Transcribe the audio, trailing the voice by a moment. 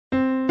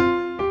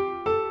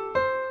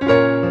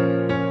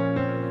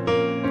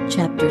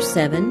Chapter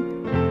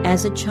 7,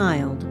 As a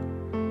Child.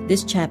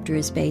 This chapter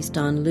is based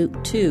on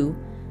Luke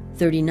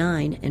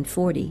 2:39 and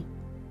 40.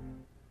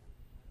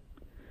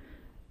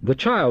 The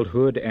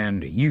childhood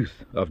and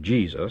youth of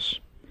Jesus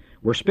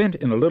were spent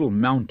in a little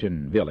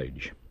mountain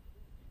village.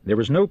 There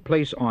was no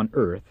place on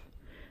earth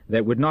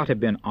that would not have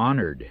been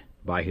honored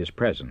by his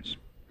presence.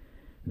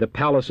 The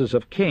palaces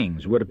of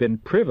kings would have been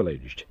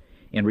privileged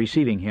in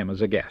receiving him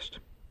as a guest.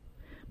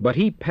 But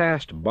he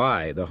passed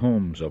by the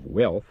homes of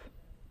wealth,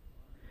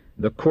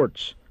 the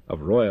courts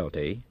of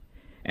royalty,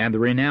 and the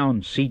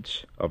renowned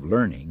seats of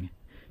learning,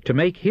 to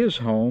make his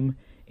home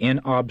in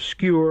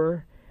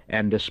obscure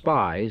and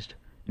despised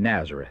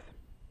Nazareth.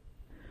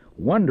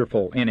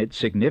 Wonderful in its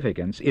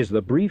significance is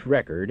the brief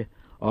record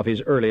of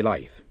his early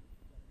life.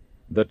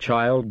 The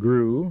child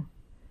grew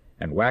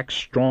and waxed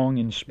strong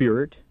in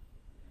spirit,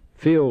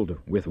 filled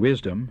with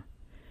wisdom,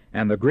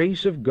 and the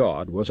grace of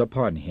God was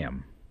upon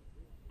him.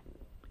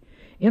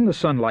 In the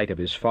sunlight of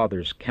his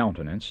Father's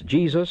countenance,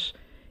 Jesus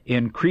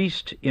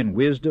increased in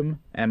wisdom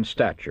and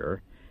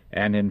stature,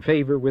 and in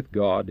favor with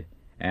God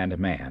and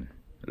man.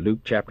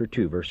 Luke chapter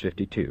 2, verse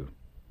 52.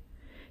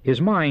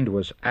 His mind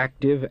was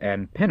active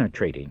and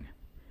penetrating,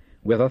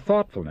 with a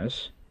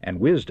thoughtfulness and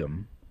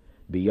wisdom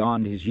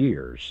beyond his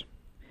years.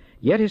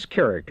 Yet his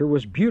character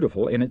was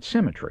beautiful in its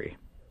symmetry.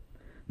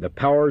 The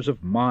powers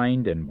of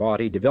mind and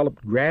body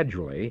developed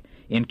gradually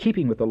in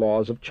keeping with the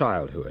laws of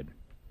childhood.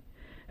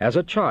 As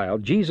a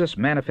child, Jesus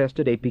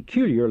manifested a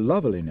peculiar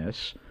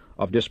loveliness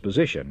of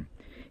disposition.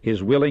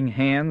 His willing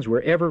hands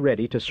were ever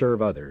ready to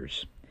serve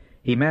others.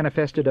 He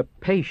manifested a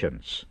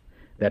patience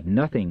that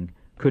nothing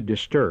could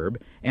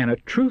disturb, and a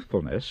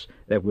truthfulness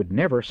that would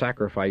never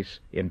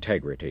sacrifice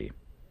integrity.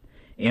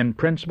 In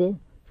principle,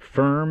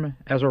 firm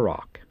as a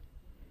rock,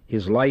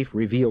 his life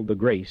revealed the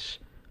grace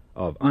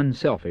of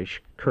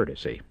unselfish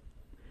courtesy.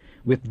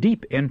 With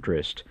deep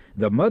interest,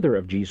 the mother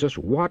of Jesus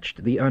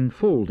watched the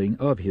unfolding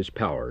of his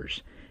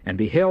powers, and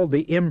beheld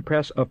the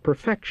impress of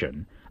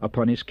perfection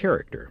upon his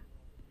character.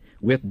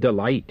 With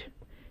delight,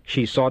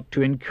 she sought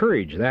to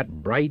encourage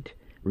that bright,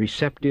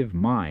 receptive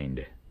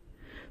mind.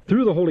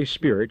 Through the Holy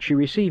Spirit, she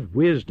received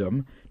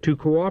wisdom to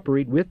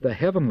cooperate with the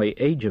heavenly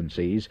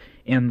agencies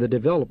in the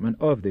development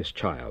of this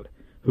child,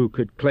 who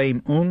could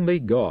claim only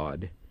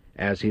God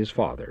as his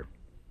Father.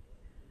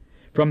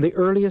 From the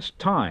earliest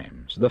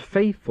times, the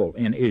faithful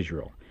in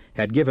Israel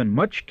had given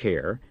much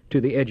care to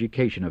the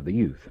education of the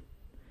youth.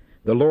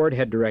 The Lord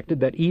had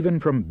directed that even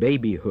from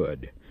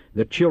babyhood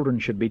the children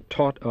should be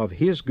taught of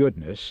his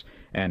goodness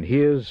and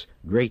his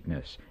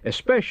greatness,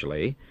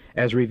 especially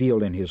as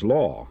revealed in his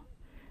law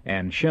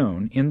and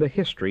shown in the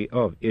history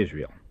of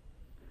Israel.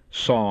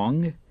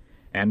 Song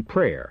and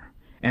prayer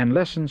and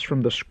lessons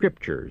from the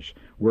Scriptures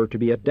were to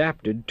be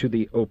adapted to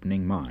the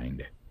opening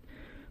mind.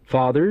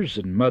 Fathers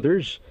and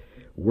mothers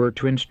were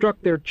to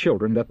instruct their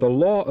children that the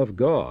law of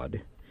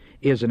God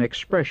is an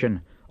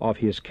expression of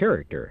his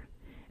character,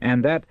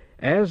 and that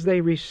as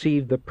they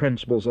received the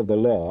principles of the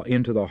law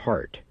into the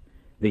heart,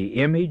 the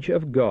image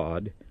of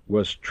God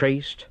was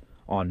traced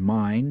on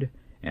mind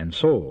and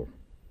soul.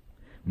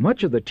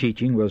 Much of the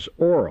teaching was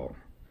oral,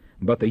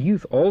 but the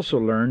youth also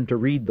learned to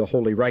read the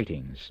holy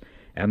writings,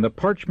 and the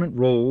parchment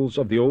rolls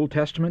of the Old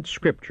Testament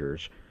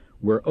Scriptures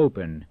were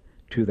open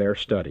to their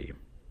study.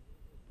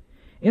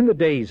 In the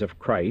days of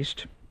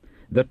Christ,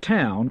 the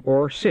town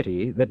or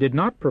city that did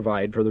not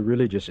provide for the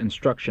religious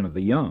instruction of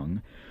the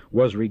young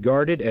was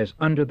regarded as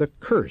under the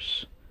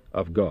curse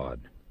of God.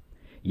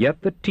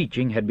 Yet the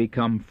teaching had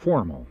become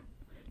formal.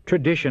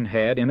 Tradition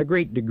had, in a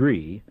great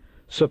degree,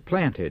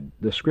 supplanted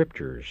the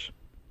Scriptures.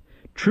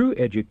 True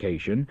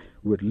education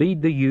would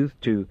lead the youth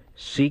to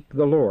seek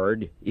the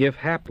Lord, if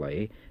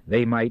haply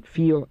they might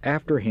feel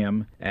after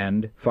him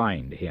and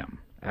find him.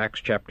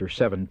 Acts chapter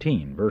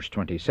 17, verse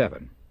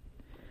 27.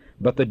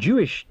 But the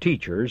Jewish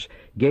teachers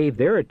gave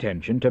their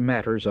attention to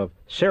matters of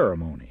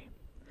ceremony.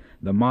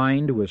 The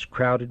mind was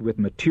crowded with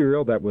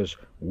material that was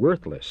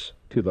worthless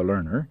to the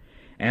learner,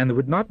 and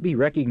would not be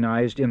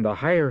recognized in the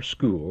higher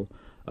school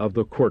of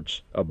the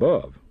courts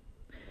above.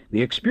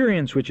 The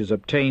experience which is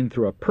obtained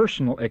through a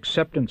personal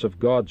acceptance of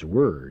God's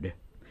Word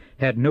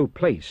had no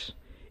place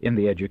in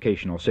the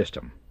educational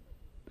system.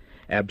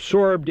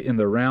 Absorbed in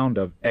the round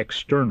of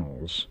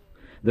externals,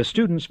 the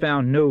students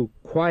found no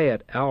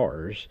quiet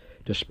hours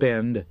to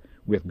spend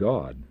with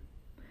God.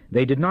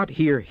 They did not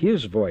hear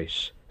his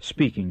voice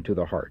speaking to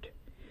the heart.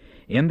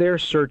 In their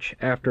search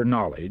after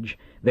knowledge,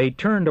 they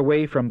turned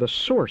away from the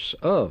source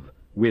of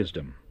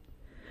wisdom.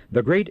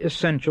 The great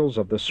essentials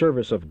of the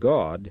service of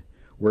God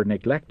were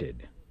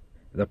neglected.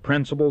 The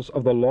principles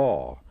of the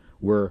law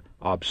were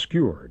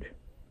obscured.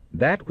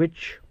 That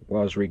which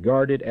was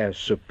regarded as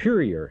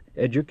superior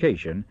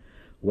education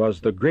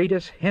was the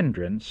greatest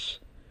hindrance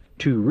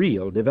to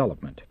real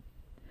development.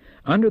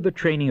 Under the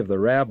training of the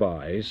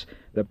rabbis,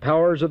 the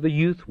powers of the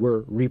youth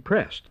were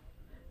repressed.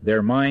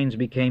 Their minds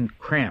became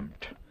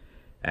cramped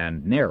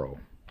and narrow.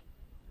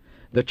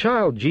 The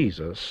child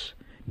Jesus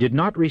did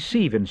not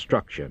receive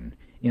instruction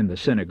in the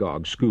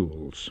synagogue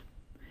schools.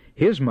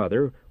 His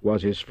mother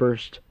was his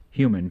first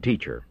human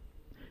teacher.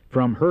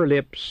 From her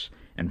lips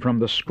and from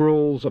the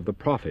scrolls of the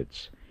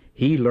prophets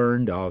he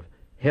learned of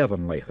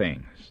heavenly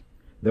things.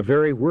 The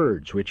very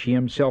words which he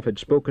himself had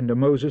spoken to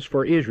Moses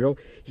for Israel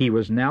he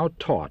was now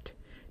taught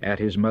at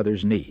his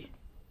mother's knee.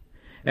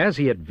 As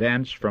he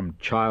advanced from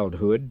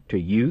childhood to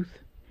youth,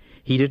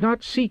 he did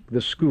not seek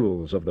the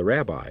schools of the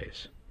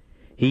rabbis.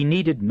 He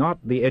needed not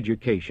the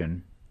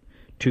education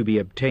to be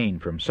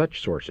obtained from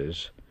such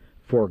sources,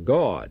 for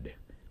God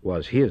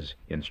was his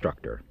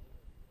instructor.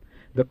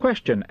 The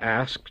question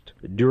asked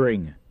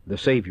during the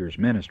Savior's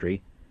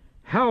ministry,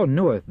 "How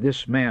knoweth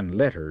this man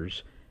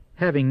letters,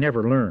 having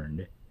never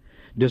learned?"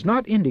 does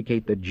not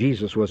indicate that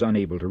Jesus was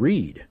unable to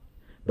read,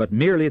 but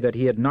merely that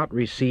he had not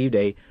received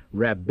a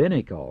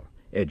rabbinical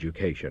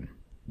education.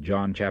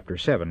 John chapter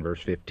 7,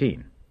 verse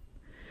 15.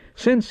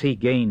 Since he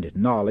gained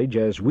knowledge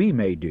as we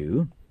may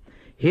do,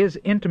 his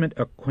intimate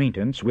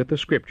acquaintance with the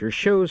Scriptures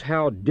shows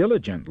how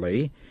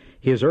diligently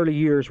his early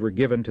years were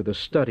given to the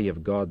study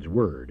of God's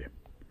Word.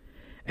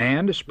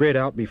 And spread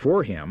out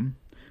before him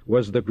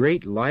was the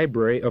great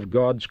library of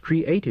God's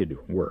created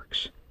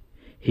works.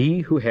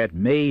 He who had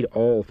made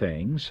all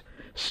things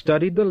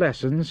studied the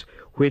lessons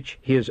which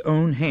his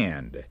own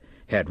hand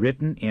had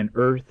written in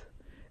earth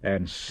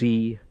and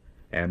sea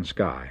and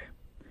sky.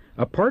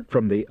 Apart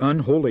from the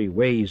unholy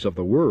ways of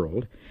the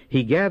world,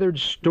 he gathered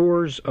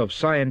stores of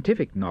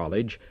scientific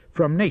knowledge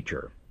from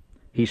nature.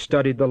 He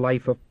studied the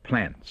life of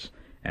plants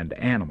and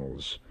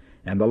animals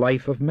and the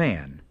life of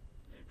man.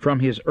 From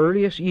his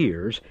earliest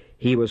years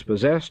he was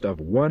possessed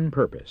of one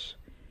purpose.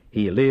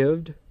 He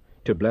lived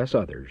to bless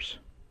others.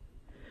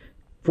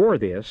 For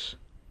this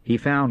he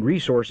found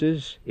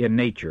resources in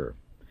nature.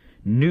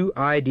 New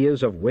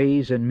ideas of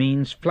ways and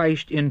means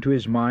flashed into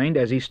his mind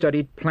as he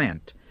studied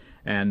plant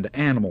and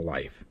animal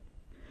life.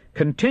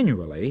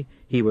 Continually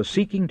he was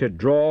seeking to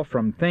draw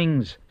from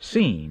things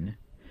seen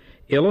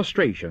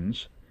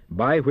illustrations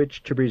by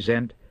which to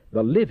present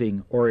the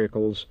living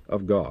oracles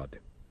of God.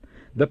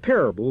 The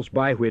parables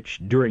by which,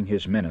 during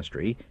his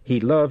ministry, he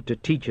loved to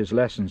teach his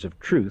lessons of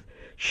truth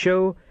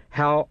show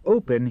how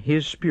open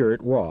his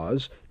spirit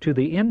was to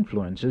the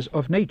influences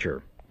of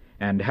nature,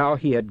 and how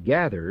he had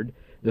gathered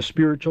the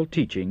spiritual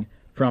teaching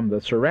from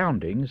the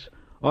surroundings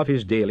of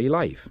his daily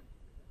life.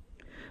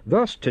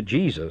 Thus, to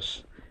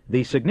Jesus,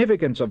 the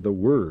significance of the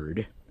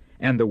Word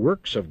and the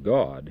works of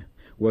God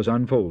was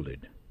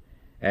unfolded,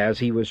 as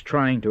he was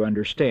trying to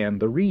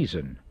understand the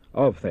reason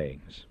of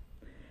things.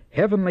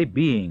 Heavenly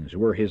beings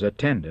were his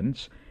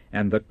attendants,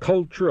 and the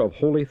culture of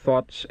holy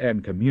thoughts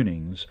and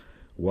communings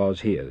was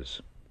his.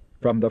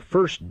 From the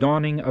first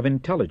dawning of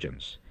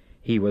intelligence,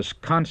 he was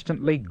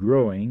constantly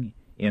growing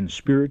in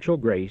spiritual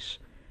grace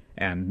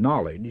and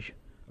knowledge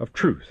of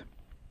truth.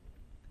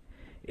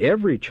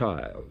 Every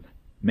child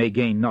may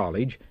gain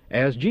knowledge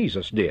as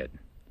Jesus did.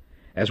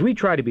 As we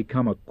try to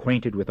become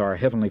acquainted with our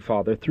Heavenly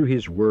Father through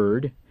His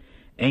Word,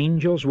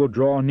 angels will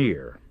draw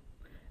near,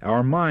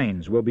 our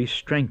minds will be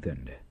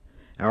strengthened,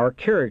 our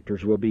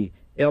characters will be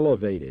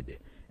elevated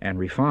and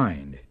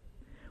refined.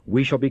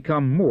 We shall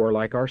become more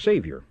like our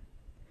Savior.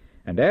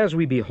 And as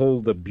we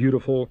behold the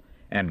beautiful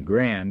and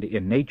grand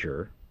in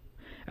nature,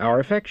 our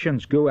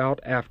affections go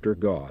out after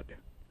God.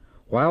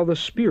 While the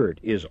spirit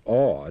is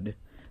awed,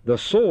 the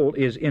soul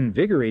is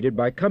invigorated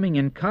by coming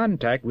in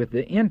contact with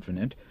the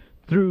infinite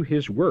through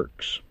His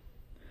works.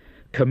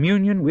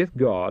 Communion with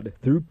God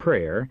through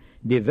prayer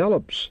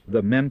develops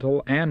the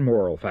mental and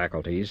moral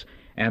faculties,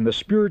 and the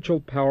spiritual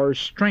powers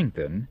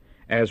strengthen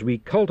as we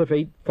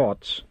cultivate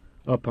thoughts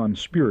upon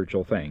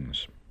spiritual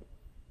things.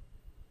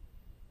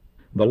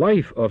 The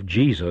life of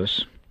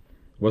Jesus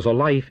was a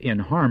life in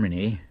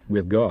harmony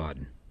with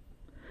God.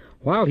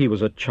 While he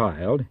was a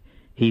child,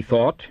 he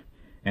thought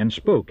and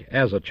spoke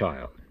as a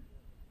child.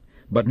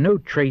 But no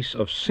trace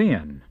of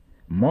sin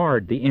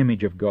marred the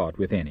image of God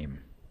within him.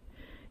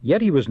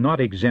 Yet he was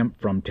not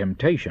exempt from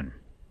temptation.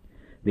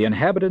 The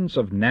inhabitants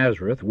of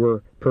Nazareth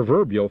were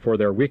proverbial for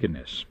their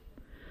wickedness.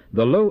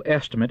 The low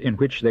estimate in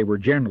which they were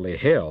generally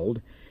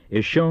held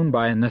is shown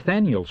by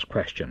Nathanael's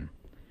question,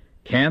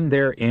 "Can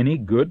there any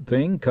good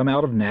thing come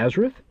out of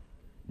Nazareth?"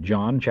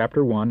 John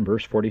chapter 1,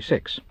 verse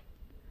 46.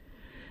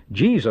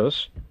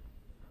 Jesus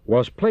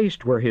was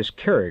placed where his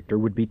character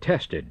would be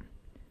tested.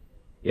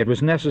 It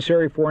was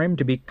necessary for him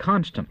to be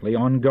constantly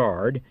on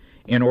guard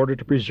in order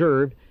to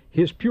preserve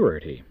his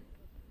purity.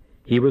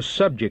 He was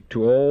subject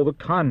to all the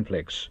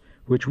conflicts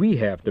which we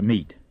have to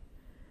meet,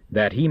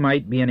 that he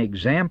might be an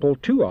example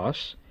to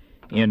us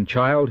in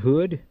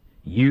childhood,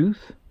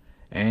 youth,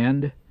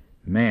 and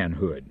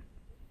manhood.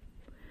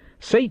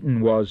 Satan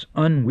was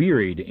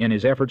unwearied in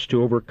his efforts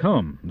to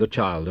overcome the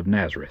child of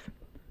Nazareth.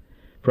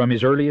 From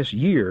his earliest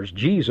years,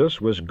 Jesus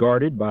was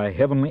guarded by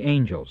heavenly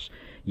angels,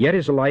 yet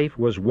his life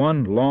was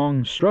one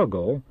long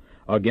struggle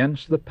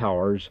against the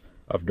powers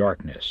of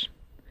darkness.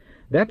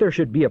 That there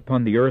should be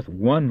upon the earth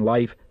one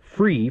life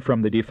free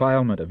from the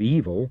defilement of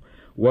evil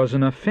was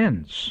an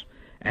offense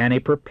and a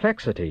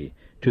perplexity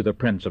to the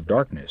prince of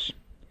darkness.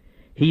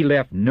 He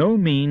left no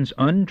means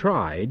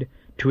untried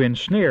to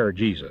ensnare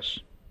Jesus.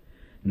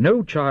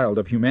 No child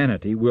of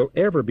humanity will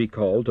ever be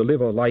called to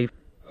live a life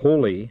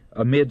wholly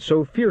amid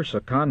so fierce a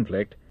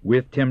conflict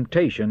with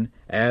temptation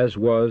as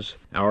was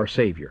our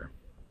Savior.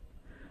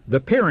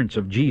 The parents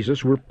of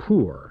Jesus were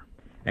poor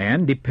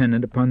and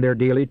dependent upon their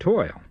daily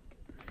toil.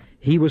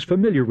 He was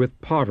familiar with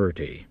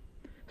poverty,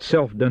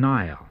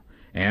 self-denial,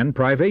 and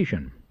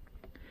privation.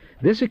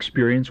 This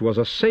experience was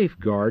a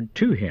safeguard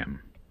to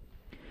him.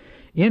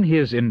 In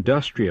his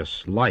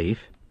industrious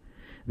life,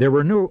 there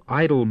were no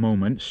idle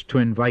moments to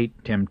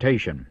invite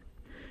temptation.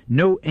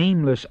 No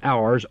aimless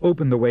hours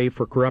opened the way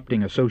for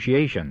corrupting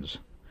associations.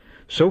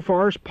 So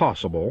far as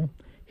possible,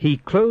 he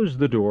closed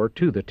the door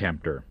to the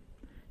tempter.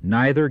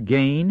 Neither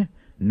gain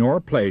nor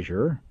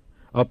pleasure,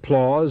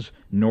 applause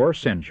nor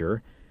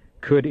censure,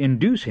 could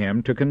induce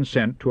him to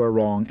consent to a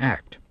wrong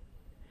act.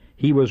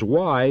 He was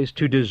wise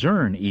to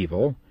discern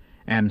evil,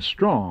 and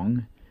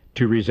strong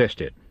to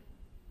resist it.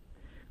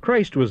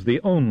 Christ was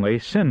the only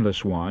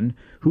sinless one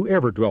who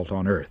ever dwelt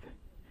on earth.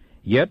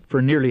 Yet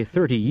for nearly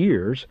 30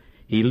 years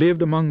he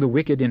lived among the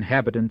wicked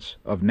inhabitants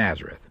of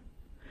Nazareth.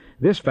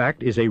 This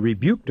fact is a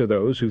rebuke to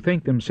those who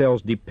think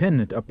themselves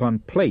dependent upon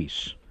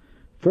place,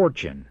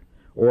 fortune,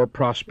 or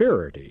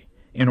prosperity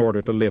in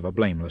order to live a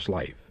blameless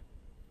life.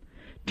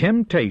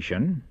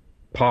 Temptation,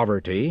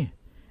 poverty,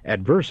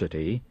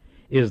 adversity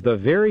is the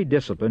very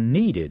discipline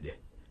needed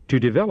to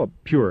develop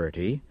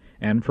purity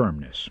and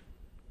firmness.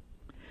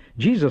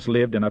 Jesus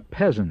lived in a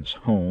peasant's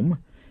home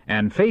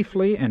and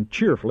faithfully and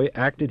cheerfully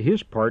acted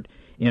his part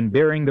in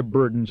bearing the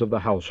burdens of the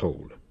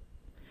household.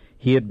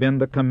 He had been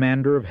the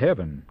commander of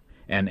heaven,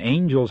 and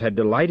angels had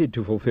delighted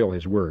to fulfill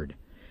his word.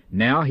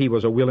 Now he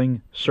was a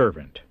willing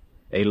servant,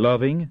 a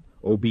loving,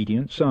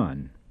 obedient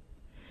son.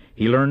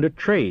 He learned a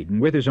trade, and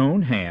with his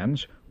own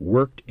hands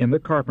worked in the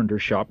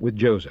carpenter's shop with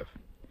Joseph.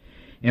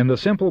 In the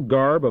simple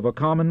garb of a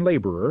common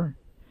laborer,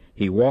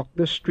 he walked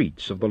the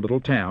streets of the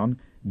little town,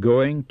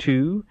 going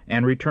to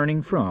and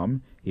returning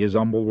from his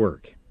humble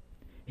work.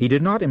 He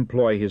did not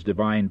employ his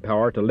divine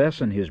power to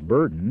lessen his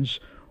burdens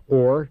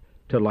or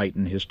to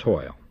lighten his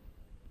toil.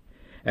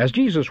 As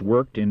Jesus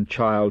worked in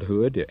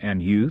childhood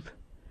and youth,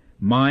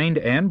 mind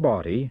and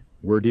body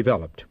were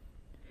developed.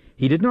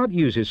 He did not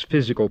use his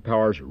physical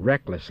powers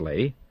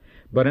recklessly,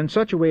 but in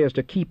such a way as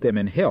to keep them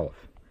in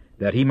health,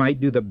 that he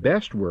might do the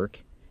best work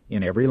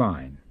in every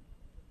line.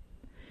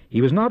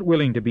 He was not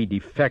willing to be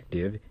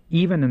defective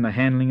even in the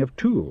handling of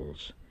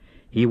tools.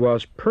 He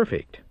was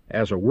perfect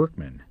as a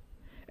workman,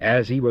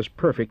 as he was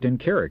perfect in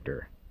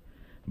character.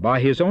 By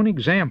his own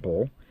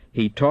example,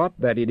 he taught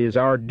that it is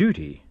our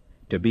duty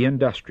to be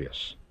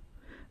industrious,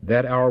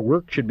 that our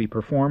work should be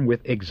performed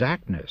with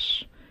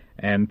exactness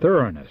and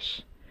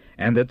thoroughness,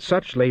 and that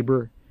such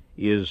labor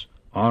is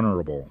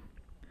honorable.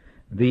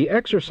 The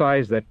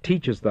exercise that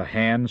teaches the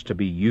hands to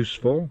be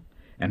useful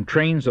and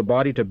trains the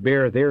body to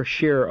bear their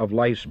share of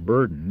life's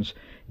burdens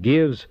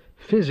gives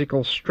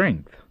physical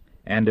strength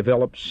and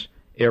develops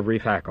every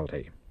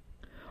faculty.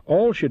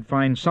 All should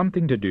find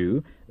something to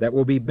do that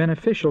will be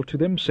beneficial to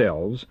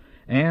themselves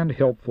and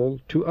helpful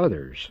to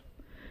others.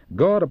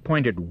 God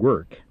appointed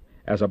work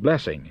as a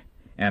blessing,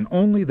 and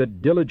only the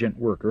diligent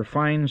worker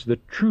finds the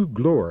true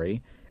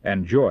glory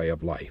and joy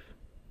of life.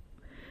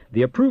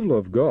 The approval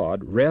of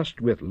God rests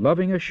with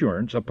loving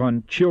assurance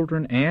upon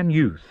children and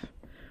youth,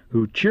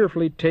 who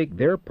cheerfully take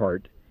their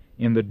part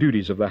in the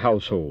duties of the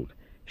household,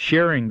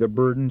 sharing the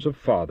burdens of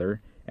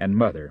father and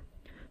mother.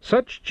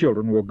 Such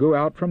children will go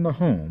out from the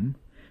home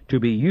to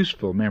be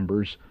useful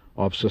members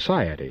of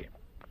society.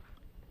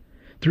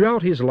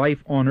 Throughout his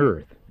life on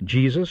earth,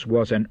 Jesus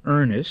was an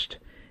earnest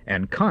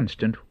and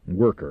constant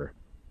worker.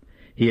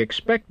 He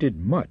expected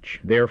much,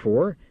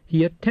 therefore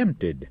he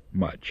attempted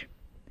much.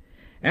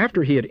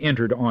 After he had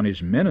entered on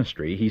his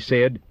ministry, he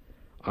said,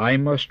 "I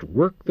must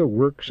work the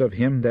works of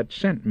him that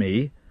sent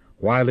me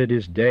while it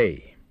is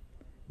day.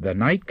 The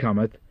night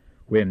cometh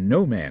when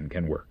no man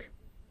can work."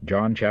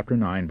 John chapter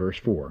 9, verse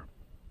 4.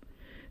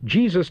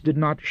 Jesus did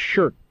not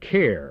shirk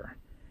care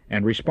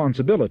and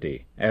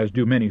responsibility, as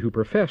do many who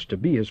profess to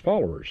be his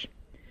followers.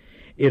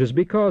 It is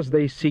because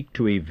they seek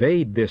to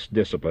evade this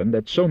discipline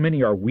that so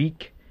many are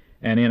weak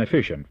and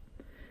inefficient.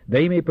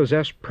 They may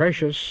possess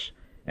precious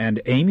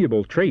and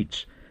amiable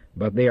traits,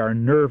 but they are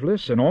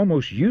nerveless and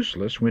almost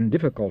useless when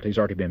difficulties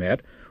are to be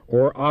met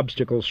or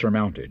obstacles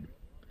surmounted.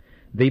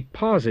 The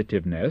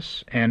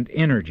positiveness and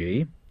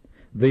energy,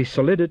 the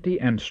solidity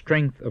and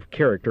strength of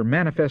character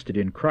manifested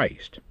in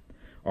Christ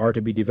are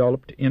to be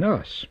developed in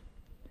us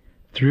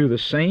through the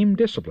same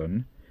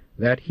discipline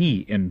that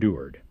he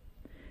endured,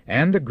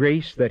 and the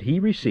grace that he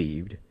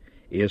received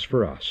is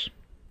for us.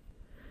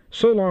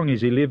 So long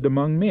as he lived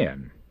among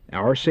men,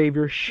 our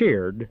Savior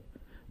shared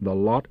the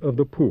lot of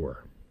the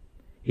poor.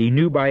 He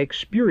knew by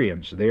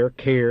experience their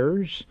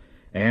cares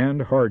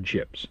and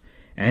hardships,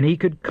 and he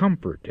could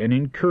comfort and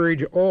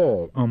encourage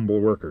all humble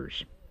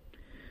workers.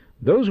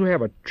 Those who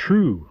have a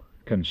true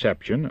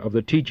conception of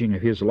the teaching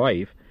of his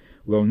life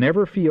will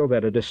never feel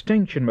that a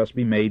distinction must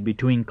be made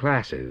between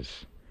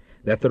classes,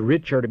 that the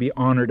rich are to be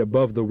honored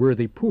above the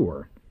worthy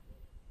poor.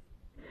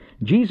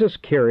 Jesus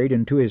carried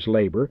into his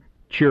labor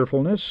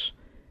cheerfulness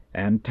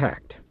and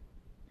tact.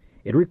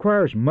 It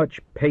requires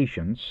much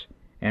patience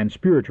and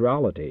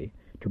spirituality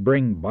to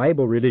bring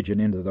Bible religion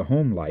into the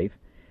home life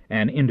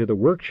and into the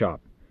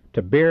workshop,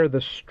 to bear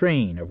the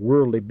strain of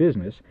worldly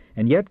business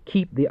and yet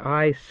keep the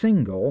eye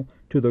single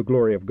to the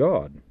glory of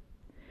God.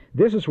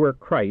 This is where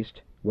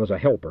Christ was a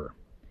helper.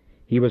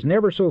 He was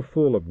never so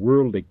full of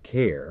worldly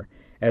care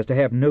as to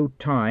have no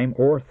time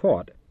or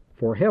thought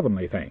for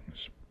heavenly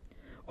things.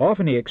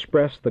 Often he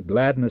expressed the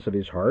gladness of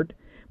his heart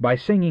by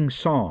singing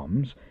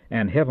psalms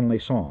and heavenly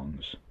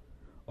songs.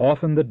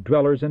 Often the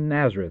dwellers in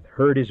Nazareth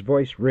heard his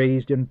voice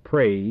raised in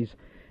praise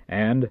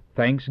and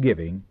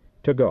thanksgiving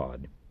to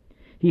God.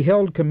 He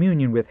held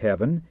communion with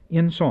heaven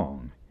in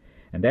song,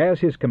 and as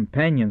his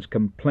companions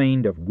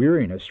complained of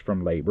weariness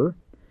from labor,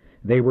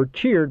 they were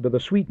cheered by the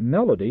sweet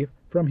melody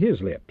from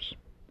his lips.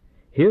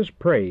 His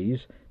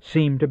praise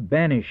seemed to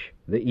banish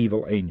the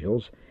evil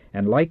angels,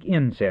 and like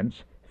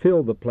incense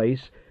filled the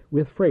place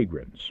with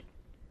fragrance.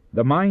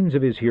 The minds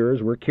of his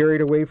hearers were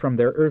carried away from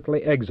their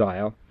earthly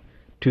exile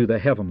to the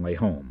heavenly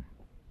home.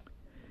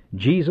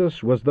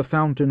 Jesus was the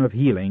fountain of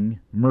healing,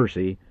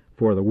 mercy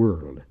for the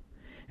world.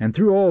 And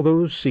through all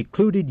those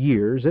secluded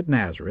years at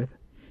Nazareth,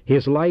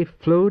 his life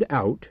flowed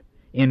out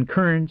in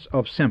currents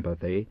of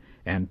sympathy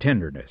and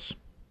tenderness.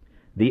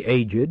 The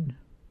aged,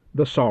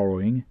 the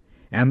sorrowing,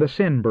 and the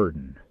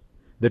sin-burdened,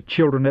 the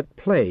children at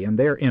play in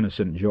their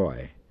innocent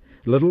joy,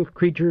 little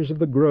creatures of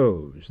the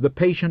groves, the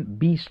patient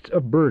beasts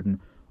of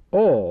burden,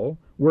 all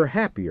were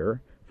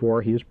happier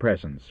for his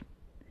presence.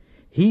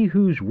 He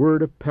whose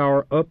word of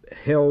power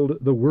upheld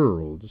the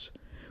worlds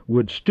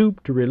would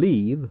stoop to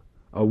relieve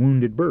a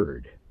wounded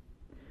bird.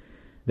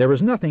 There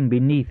was nothing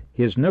beneath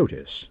his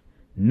notice,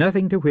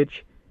 nothing to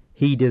which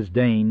he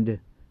disdained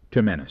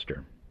to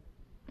minister.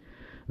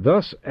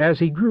 Thus, as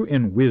he grew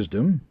in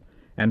wisdom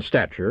and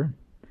stature,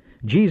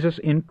 Jesus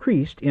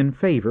increased in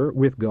favor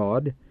with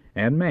God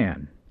and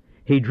man.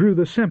 He drew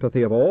the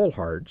sympathy of all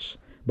hearts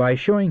by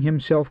showing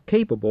himself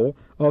capable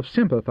of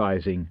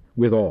sympathizing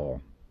with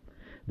all.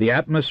 The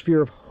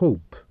atmosphere of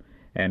hope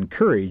and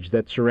courage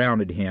that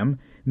surrounded him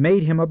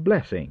made him a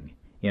blessing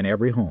in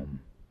every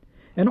home.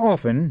 And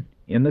often,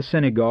 in the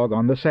synagogue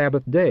on the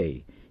Sabbath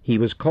day, he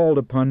was called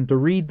upon to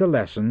read the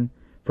lesson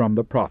from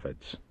the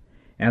prophets,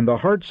 and the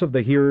hearts of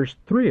the hearers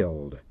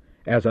thrilled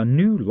as a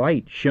new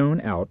light shone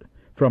out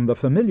from the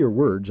familiar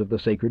words of the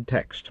sacred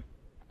text.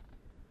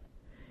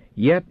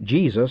 Yet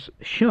Jesus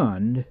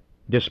shunned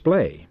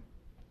display.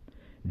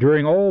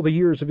 During all the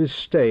years of his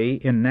stay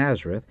in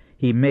Nazareth,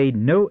 he made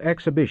no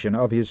exhibition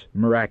of his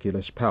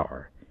miraculous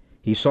power.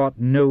 He sought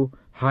no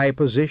high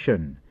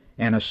position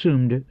and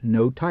assumed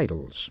no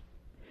titles.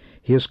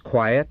 His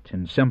quiet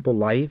and simple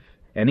life,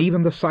 and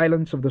even the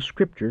silence of the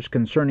Scriptures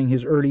concerning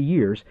his early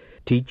years,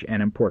 teach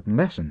an important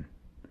lesson.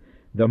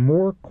 The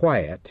more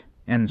quiet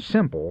and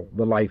simple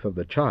the life of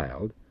the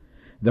child,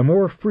 the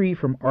more free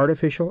from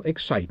artificial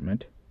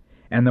excitement,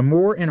 and the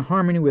more in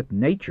harmony with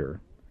nature,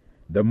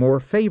 the more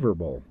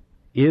favorable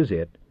is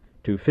it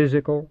to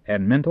physical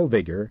and mental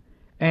vigor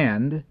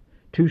and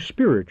to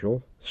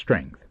spiritual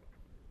strength.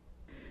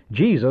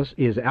 Jesus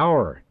is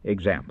our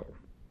example.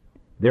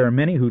 There are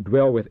many who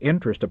dwell with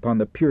interest upon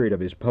the period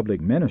of his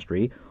public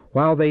ministry,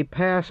 while they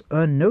pass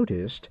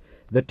unnoticed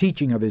the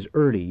teaching of his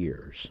early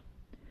years.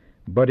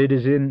 But it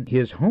is in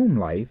his home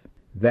life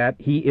that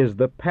he is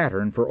the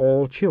pattern for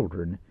all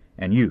children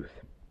and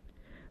youth.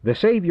 The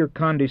Savior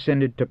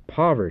condescended to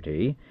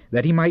poverty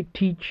that he might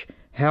teach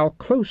how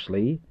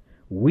closely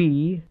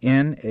we,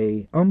 in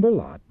a humble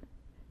lot,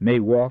 may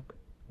walk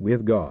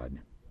with God.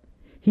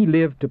 He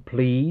lived to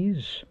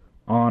please,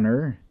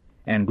 honor,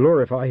 and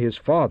glorify his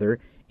Father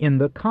in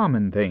the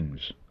common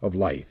things of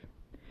life.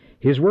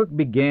 His work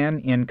began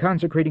in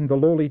consecrating the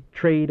lowly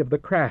trade of the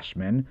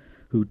craftsmen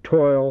who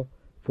toil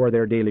for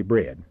their daily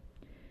bread.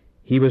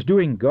 He was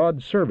doing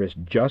God's service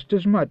just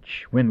as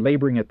much when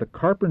laboring at the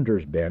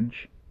carpenter's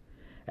bench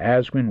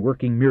as when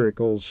working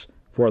miracles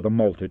for the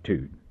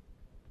multitude.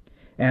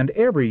 And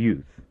every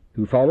youth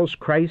who follows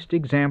Christ's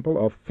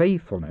example of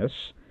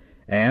faithfulness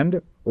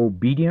and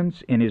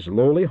obedience in his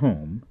lowly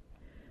home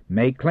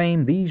may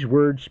claim these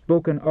words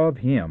spoken of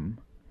him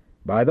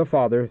by the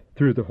Father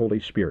through the Holy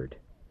Spirit.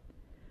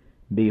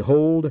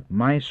 Behold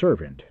my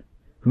servant,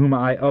 whom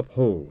I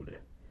uphold,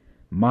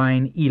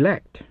 mine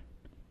elect,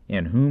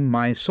 in whom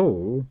my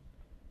soul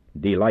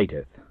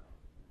delighteth.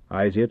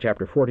 Isaiah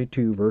chapter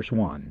 42, verse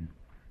 1.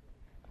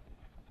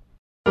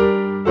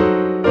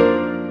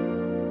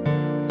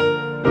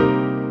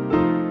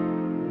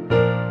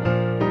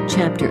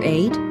 Chapter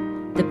 8,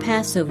 The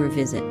Passover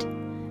Visit.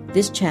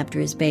 This chapter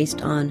is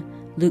based on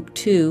Luke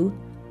 2,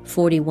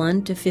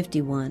 41 to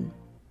 51.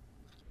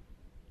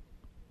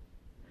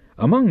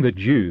 Among the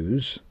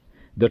Jews,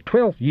 the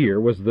 12th year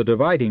was the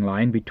dividing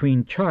line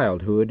between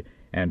childhood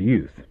and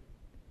youth.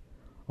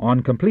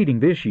 On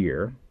completing this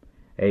year,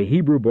 a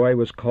Hebrew boy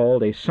was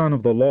called a son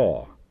of the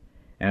law,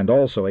 and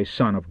also a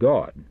son of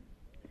God.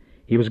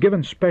 He was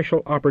given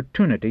special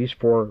opportunities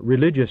for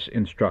religious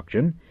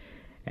instruction,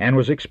 and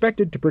was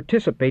expected to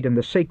participate in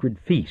the sacred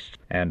feasts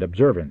and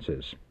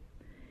observances.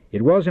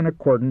 It was in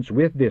accordance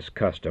with this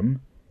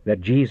custom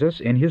that Jesus,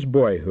 in his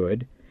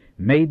boyhood,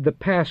 made the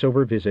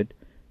Passover visit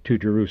to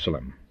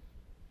Jerusalem.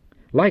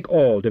 Like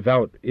all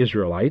devout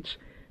Israelites,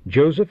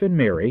 Joseph and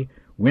Mary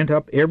went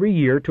up every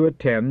year to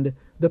attend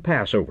the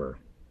Passover.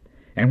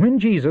 And when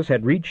Jesus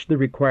had reached the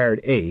required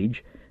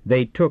age,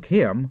 they took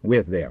him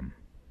with them.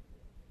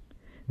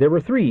 There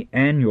were 3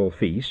 annual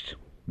feasts,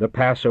 the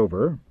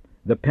Passover,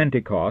 the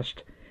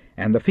Pentecost,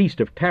 and the Feast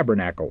of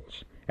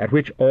Tabernacles, at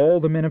which all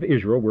the men of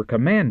Israel were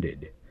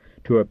commanded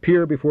to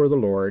appear before the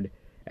Lord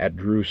at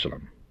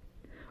Jerusalem.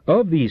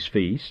 Of these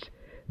feasts,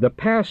 the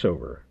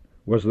Passover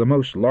was the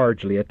most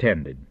largely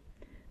attended.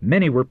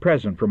 Many were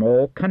present from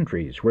all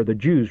countries where the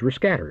Jews were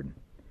scattered.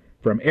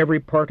 From every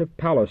part of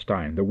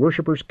Palestine the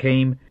worshippers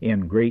came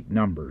in great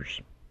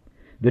numbers.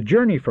 The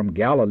journey from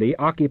Galilee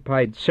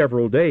occupied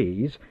several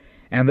days,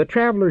 and the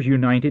travelers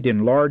united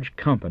in large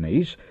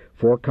companies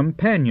for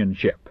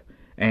companionship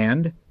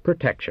and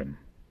protection.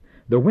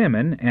 The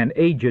women and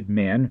aged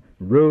men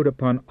rode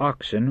upon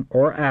oxen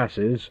or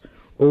asses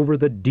over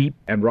the deep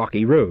and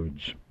rocky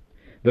roads.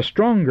 The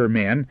stronger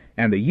men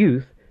and the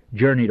youth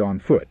journeyed on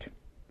foot.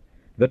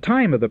 The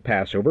time of the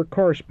Passover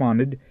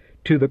corresponded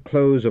to the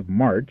close of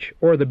March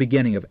or the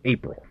beginning of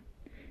April,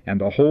 and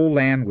the whole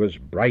land was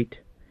bright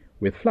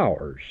with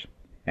flowers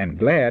and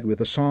glad with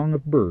the song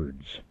of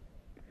birds.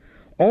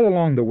 All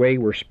along the way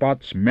were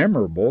spots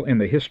memorable in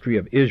the history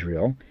of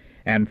Israel,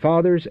 and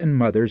fathers and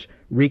mothers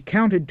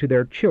recounted to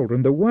their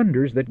children the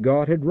wonders that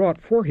God had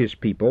wrought for his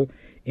people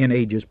in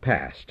ages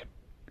past.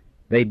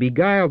 They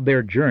beguiled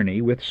their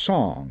journey with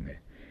song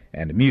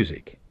and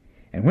music,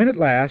 and when at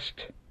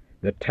last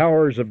the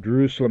towers of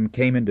Jerusalem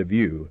came into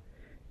view,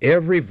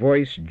 every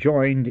voice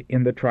joined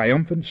in the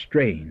triumphant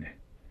strain.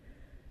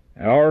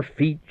 Our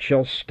feet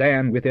shall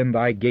stand within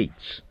thy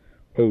gates,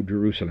 O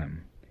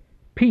Jerusalem.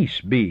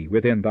 Peace be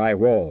within thy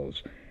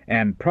walls,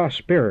 and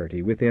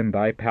prosperity within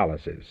thy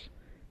palaces.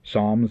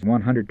 Psalms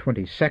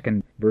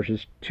 122,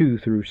 verses 2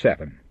 through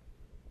 7.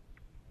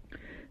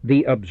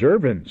 The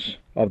observance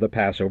of the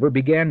Passover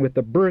began with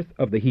the birth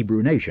of the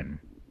Hebrew nation.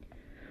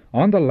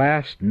 On the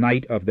last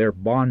night of their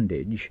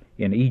bondage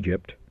in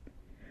Egypt,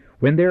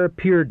 when there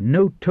appeared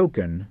no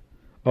token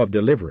of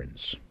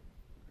deliverance,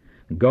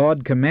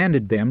 God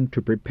commanded them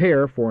to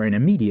prepare for an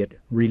immediate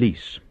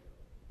release.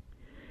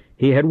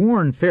 He had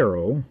warned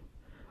Pharaoh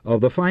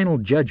of the final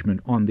judgment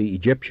on the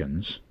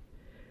Egyptians,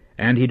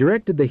 and he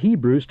directed the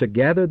Hebrews to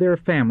gather their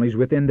families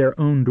within their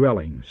own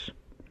dwellings.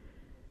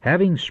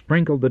 Having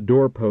sprinkled the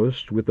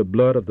doorposts with the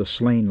blood of the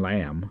slain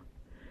lamb,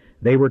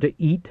 they were to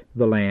eat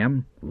the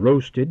lamb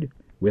roasted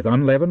with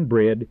unleavened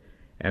bread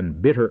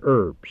and bitter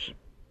herbs.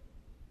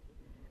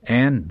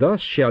 And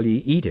thus shall ye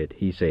eat it,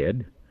 he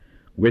said,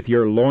 with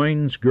your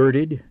loins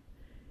girded,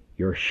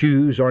 your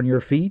shoes on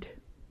your feet,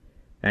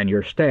 and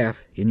your staff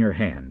in your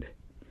hand.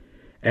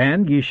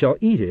 And ye shall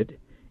eat it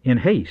in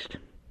haste.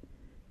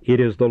 It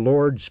is the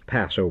Lord's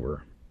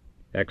Passover.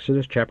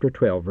 Exodus chapter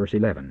 12, verse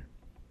 11.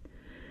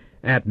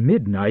 At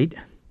midnight,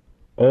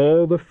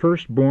 all the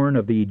firstborn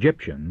of the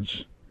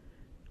Egyptians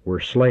were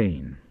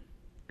slain.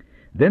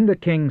 Then the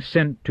king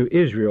sent to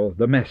Israel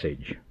the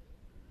message,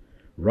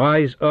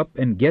 Rise up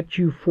and get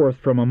you forth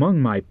from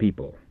among my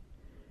people,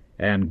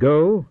 and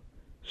go,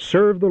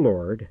 serve the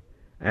Lord,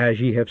 as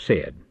ye have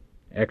said.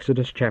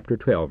 Exodus chapter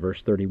 12,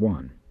 verse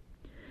 31.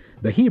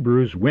 The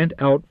Hebrews went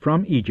out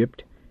from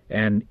Egypt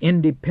an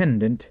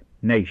independent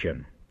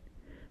nation.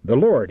 The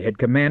Lord had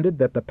commanded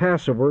that the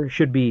Passover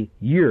should be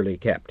yearly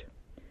kept.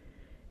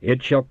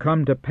 It shall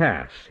come to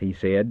pass, he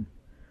said,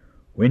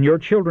 when your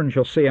children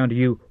shall say unto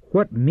you,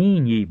 What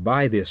mean ye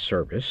by this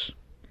service?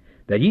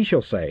 That ye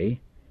shall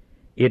say,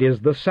 It is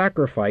the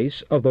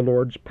sacrifice of the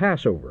Lord's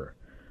Passover,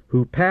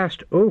 who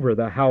passed over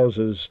the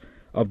houses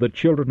of the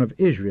children of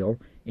Israel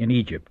in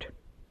Egypt,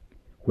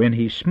 when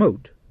he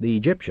smote the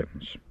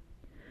Egyptians.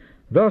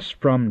 Thus,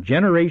 from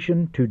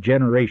generation to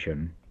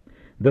generation,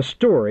 the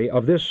story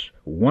of this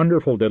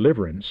wonderful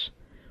deliverance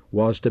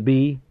was to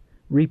be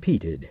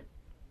repeated.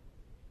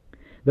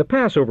 The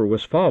Passover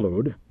was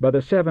followed by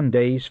the 7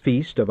 days'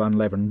 feast of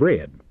unleavened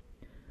bread.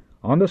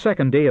 On the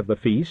 2nd day of the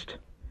feast,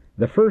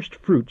 the first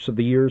fruits of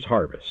the year's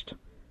harvest,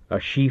 a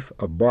sheaf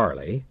of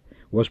barley,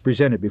 was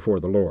presented before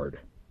the Lord.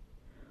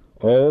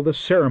 All the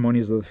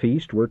ceremonies of the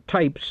feast were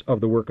types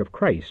of the work of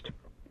Christ.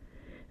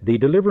 The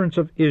deliverance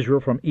of Israel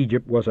from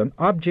Egypt was an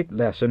object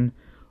lesson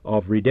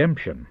of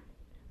redemption,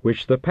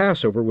 which the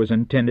Passover was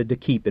intended to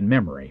keep in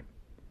memory.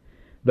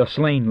 The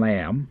slain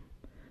lamb,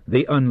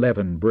 the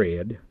unleavened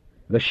bread,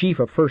 the sheaf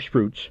of first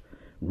fruits,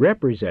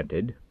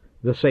 represented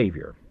the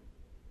Savior.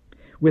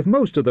 With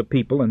most of the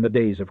people in the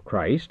days of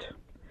Christ,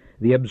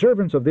 the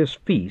observance of this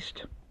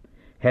feast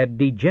had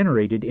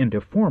degenerated into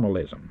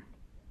formalism.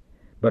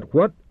 But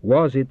what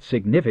was its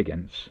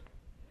significance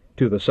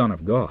to the Son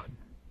of God?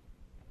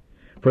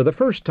 For the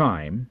first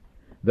time,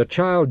 the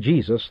child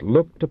Jesus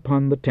looked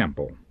upon the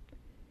temple.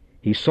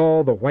 He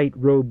saw the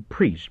white-robed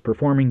priests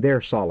performing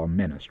their solemn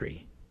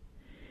ministry.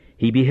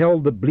 He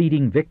beheld the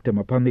bleeding victim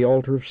upon the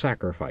altar of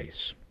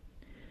sacrifice.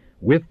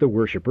 With the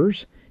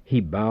worshippers,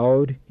 he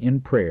bowed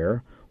in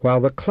prayer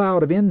while the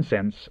cloud of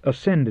incense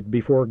ascended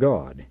before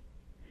God.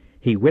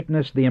 he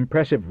witnessed the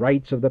impressive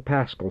rites of the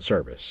Paschal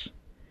service.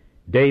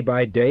 Day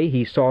by day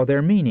he saw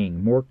their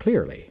meaning more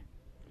clearly.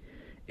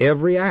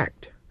 Every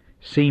act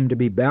seemed to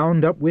be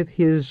bound up with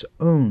his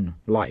own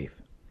life.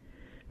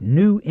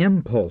 New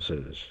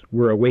impulses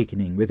were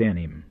awakening within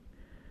him.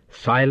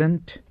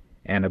 Silent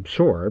and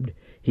absorbed,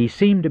 he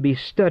seemed to be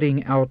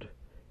studying out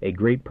a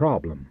great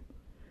problem.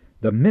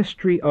 The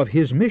mystery of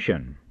his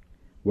mission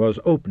was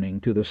opening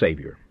to the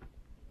Savior.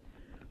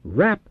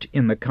 Wrapped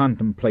in the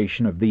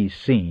contemplation of these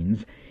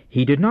scenes,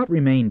 he did not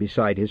remain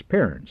beside his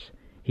parents.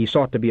 He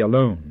sought to be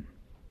alone.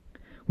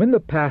 When the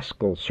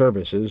Paschal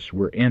services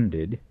were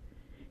ended,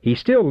 he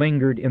still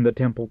lingered in the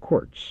temple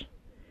courts,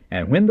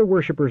 and when the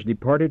worshippers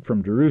departed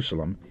from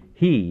Jerusalem,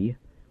 he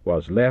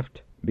was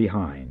left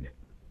behind.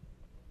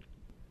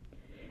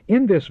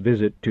 In this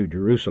visit to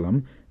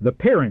Jerusalem, the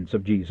parents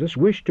of Jesus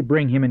wished to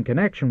bring him in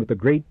connection with the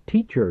great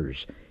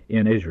teachers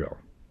in Israel.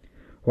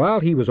 While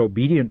he was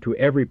obedient to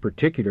every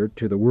particular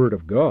to the Word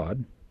of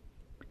God,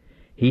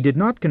 he did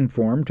not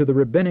conform to the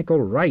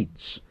rabbinical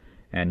rites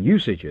and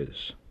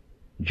usages.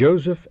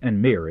 Joseph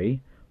and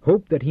Mary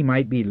hoped that he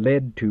might be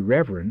led to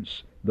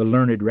reverence the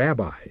learned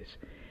rabbis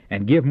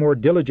and give more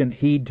diligent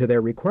heed to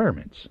their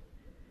requirements.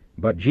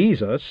 But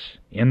Jesus,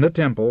 in the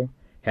temple,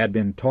 had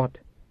been taught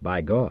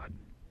by God.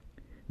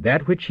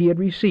 That which he had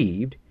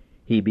received,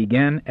 he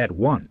began at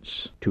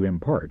once to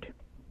impart.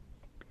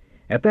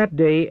 At that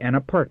day an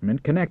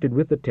apartment connected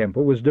with the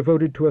temple was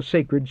devoted to a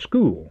sacred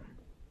school,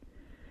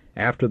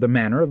 after the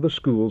manner of the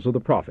schools of the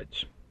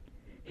prophets.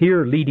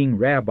 Here leading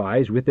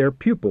rabbis with their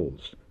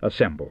pupils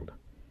assembled,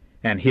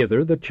 and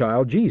hither the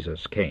child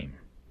Jesus came.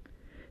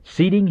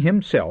 Seating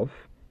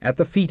himself at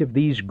the feet of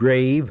these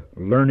grave,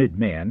 learned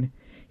men,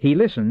 he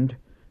listened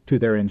to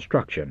their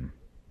instruction.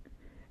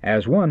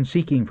 As one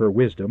seeking for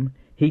wisdom,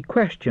 he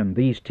questioned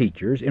these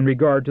teachers in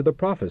regard to the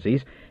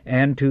prophecies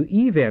and to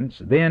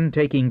events then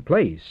taking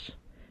place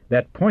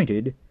that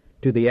pointed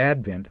to the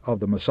advent of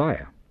the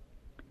Messiah.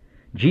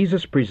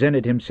 Jesus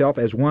presented himself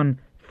as one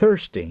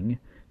thirsting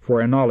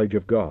for a knowledge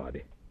of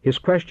God. His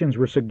questions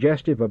were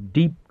suggestive of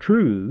deep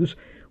truths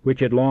which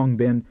had long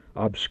been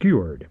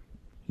obscured,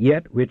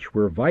 yet which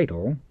were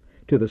vital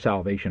to the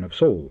salvation of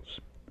souls.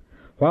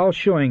 While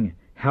showing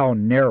how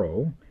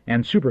narrow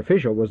and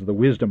superficial was the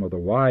wisdom of the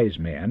wise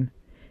men,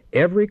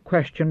 every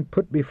question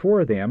put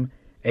before them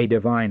a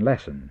divine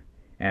lesson,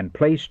 and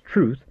placed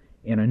truth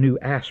in a new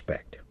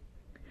aspect.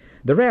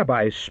 The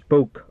rabbis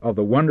spoke of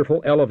the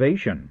wonderful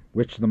elevation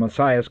which the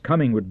Messiah's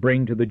coming would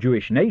bring to the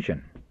Jewish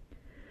nation.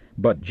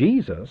 But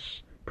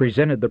Jesus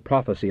presented the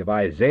prophecy of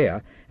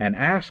Isaiah and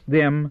asked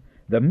them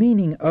the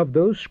meaning of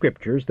those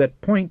scriptures that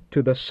point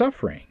to the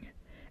suffering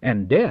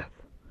and death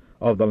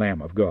of the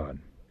Lamb of God.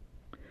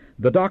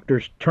 The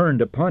doctors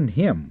turned upon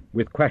him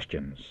with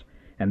questions,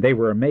 and they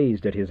were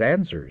amazed at his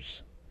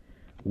answers.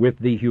 With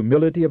the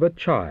humility of a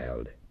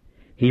child,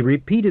 he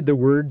repeated the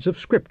words of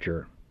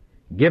Scripture,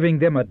 giving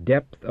them a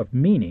depth of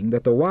meaning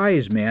that the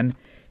wise men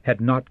had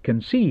not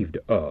conceived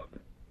of.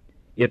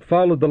 It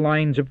followed the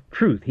lines of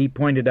truth he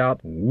pointed out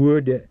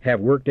would have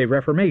worked a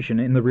reformation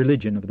in the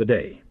religion of the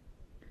day.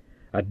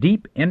 A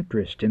deep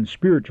interest in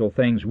spiritual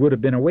things would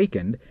have been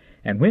awakened,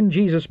 and when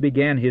Jesus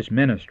began his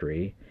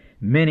ministry,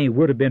 many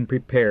would have been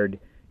prepared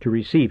to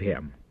receive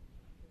him.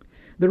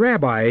 The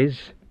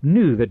rabbis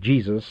knew that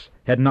Jesus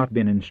had not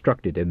been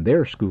instructed in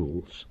their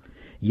schools,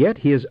 yet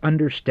his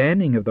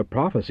understanding of the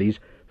prophecies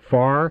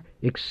far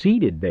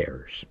exceeded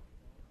theirs.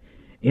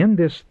 In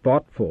this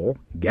thoughtful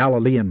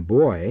Galilean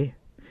boy,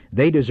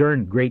 they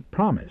discerned great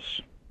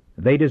promise.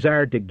 They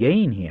desired to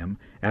gain him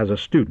as a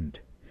student,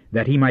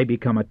 that he might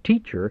become a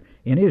teacher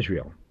in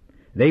Israel.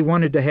 They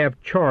wanted to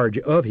have charge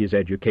of his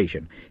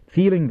education,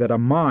 feeling that a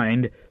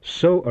mind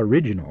so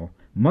original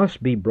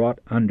must be brought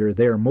under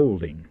their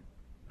molding.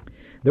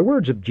 The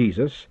words of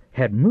Jesus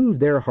had moved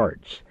their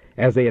hearts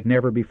as they had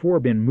never before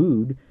been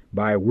moved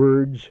by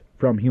words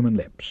from human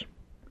lips.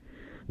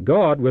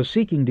 God was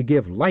seeking to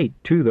give light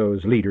to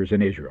those leaders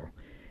in Israel,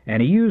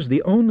 and he used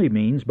the only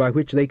means by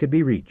which they could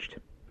be reached.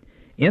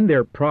 In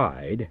their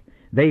pride,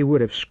 they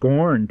would have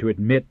scorned to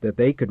admit that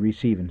they could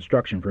receive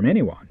instruction from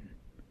anyone.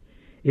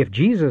 If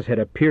Jesus had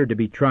appeared to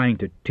be trying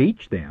to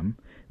teach them,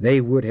 they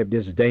would have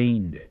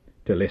disdained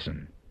to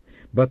listen.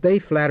 But they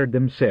flattered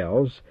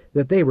themselves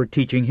that they were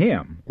teaching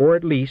him, or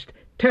at least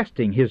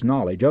testing his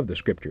knowledge of the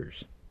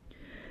Scriptures.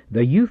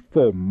 The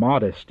youthful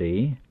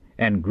modesty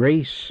and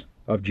grace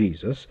of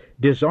Jesus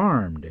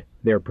disarmed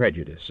their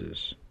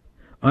prejudices.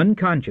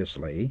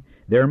 Unconsciously,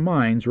 their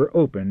minds were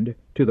opened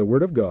to the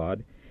Word of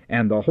God,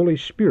 and the Holy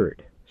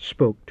Spirit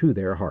spoke to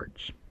their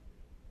hearts.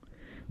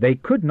 They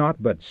could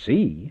not but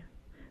see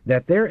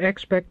that their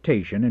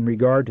expectation in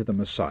regard to the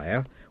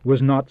Messiah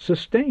was not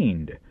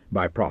sustained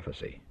by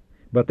prophecy,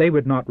 but they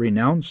would not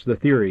renounce the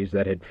theories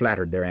that had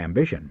flattered their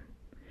ambition.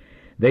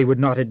 They would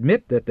not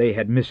admit that they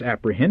had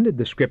misapprehended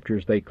the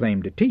Scriptures they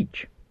claimed to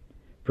teach.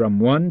 From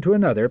one to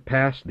another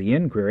passed the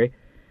inquiry,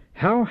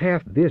 "How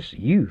hath this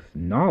youth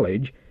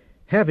knowledge,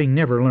 having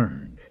never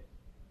learned?"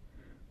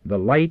 The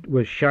light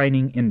was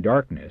shining in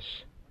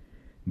darkness,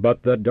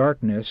 but the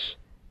darkness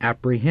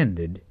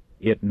apprehended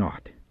it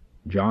not.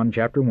 John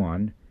chapter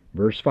 1,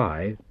 verse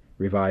 5,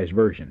 Revised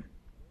Version.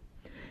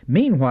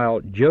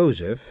 Meanwhile,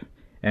 Joseph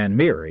and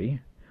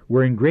Mary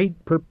were in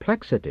great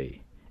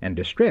perplexity and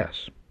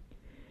distress.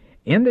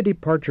 In the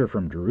departure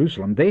from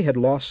Jerusalem, they had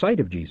lost sight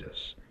of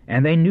Jesus,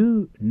 and they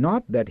knew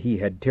not that he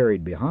had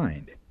tarried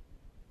behind.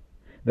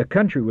 The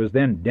country was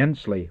then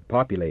densely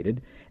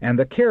populated, and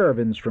the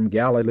caravans from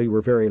Galilee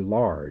were very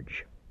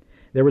large.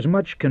 There was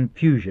much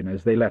confusion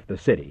as they left the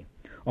city.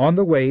 On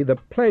the way, the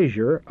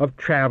pleasure of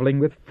traveling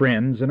with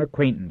friends and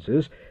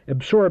acquaintances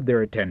absorbed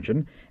their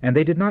attention, and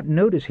they did not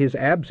notice his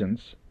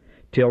absence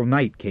till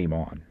night came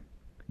on.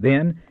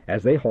 Then,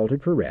 as they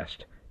halted for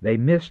rest, they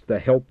missed the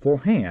helpful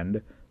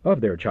hand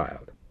of their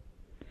child.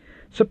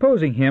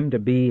 Supposing him to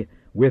be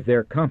with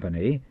their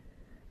company,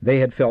 they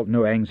had felt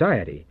no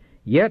anxiety.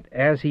 Yet,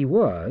 as he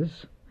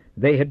was,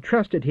 they had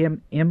trusted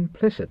him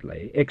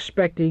implicitly,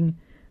 expecting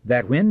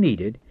that when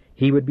needed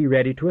he would be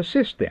ready to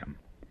assist them,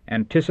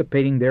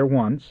 anticipating their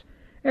wants,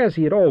 as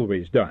he had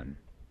always done.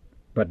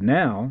 But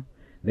now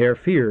their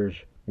fears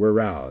were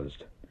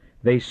roused.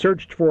 They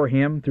searched for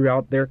him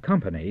throughout their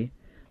company,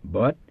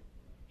 but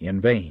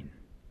in vain.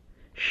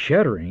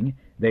 Shuddering,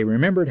 they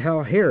remembered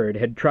how Herod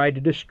had tried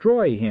to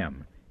destroy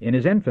him in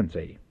his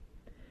infancy.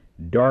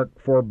 Dark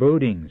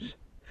forebodings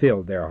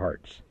filled their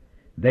hearts.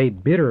 They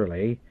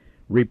bitterly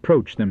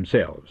reproached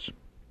themselves.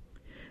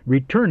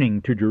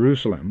 Returning to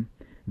Jerusalem,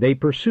 they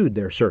pursued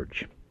their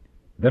search.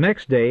 The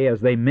next day,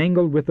 as they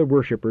mingled with the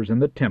worshippers in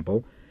the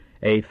temple,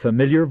 a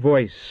familiar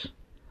voice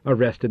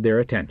arrested their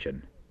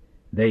attention.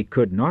 They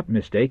could not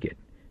mistake it.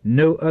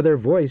 No other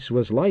voice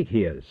was like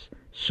his,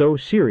 so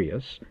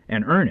serious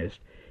and earnest,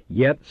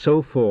 yet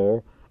so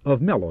full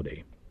of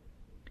melody.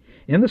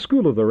 In the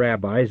school of the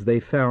rabbis they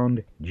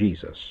found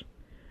Jesus.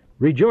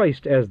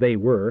 Rejoiced as they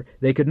were,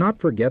 they could not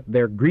forget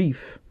their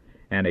grief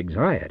and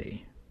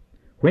anxiety.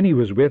 When he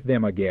was with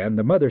them again,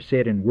 the mother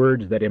said in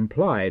words that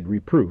implied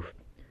reproof,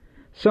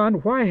 "Son,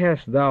 why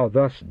hast thou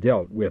thus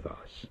dealt with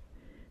us?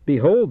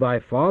 Behold, thy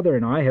father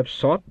and I have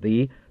sought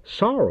thee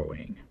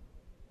sorrowing."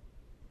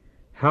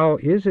 "How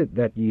is it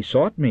that ye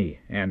sought me?"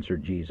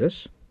 answered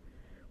Jesus.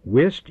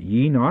 "Wist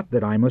ye not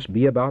that I must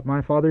be about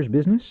my Father's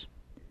business?"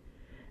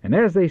 And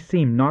as they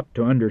seemed not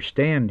to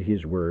understand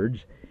his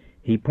words,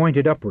 he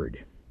pointed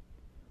upward.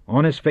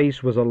 On his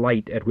face was a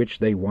light at which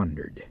they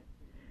wondered.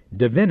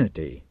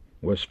 Divinity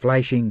was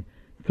flashing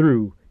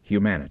through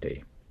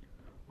humanity.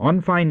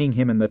 On finding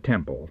him in the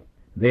temple,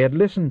 they had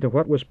listened to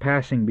what was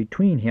passing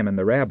between him and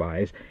the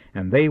rabbis,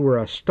 and they were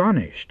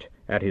astonished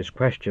at his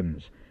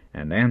questions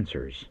and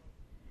answers.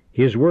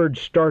 His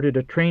words started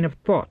a train of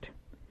thought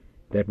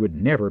that would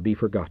never be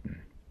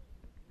forgotten.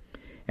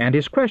 And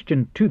his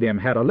question to them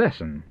had a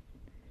lesson.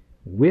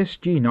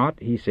 "Wist ye not,"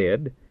 he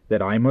said,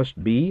 "that I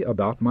must be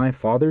about my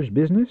Father's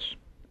business?"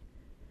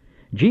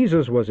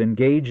 Jesus was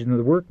engaged in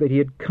the work that he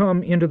had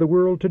come into the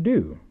world to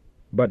do,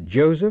 but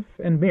Joseph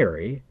and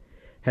Mary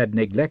had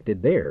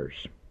neglected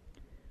theirs.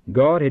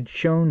 God had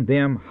shown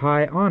them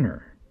high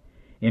honor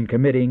in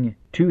committing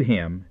to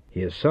him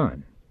his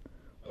Son.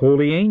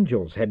 Holy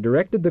angels had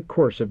directed the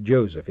course of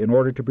Joseph in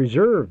order to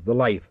preserve the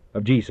life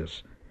of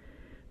Jesus,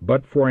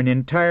 but for an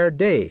entire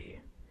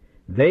day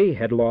they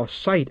had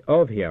lost sight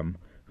of him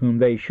whom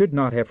they should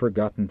not have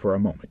forgotten for a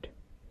moment.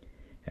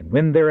 And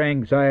when their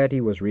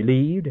anxiety was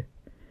relieved,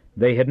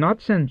 they had not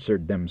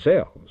censored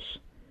themselves,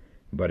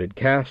 but had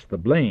cast the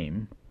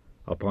blame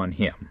upon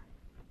him.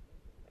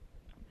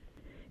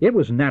 It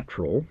was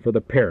natural for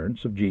the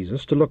parents of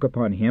Jesus to look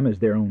upon him as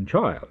their own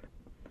child.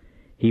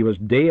 He was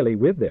daily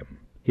with them.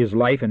 His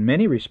life in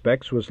many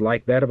respects was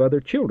like that of other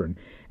children,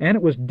 and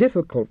it was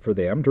difficult for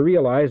them to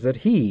realize that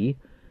he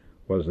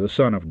was the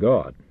Son of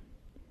God.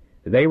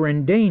 They were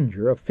in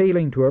danger of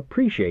failing to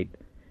appreciate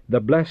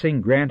the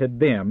blessing granted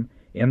them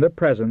in the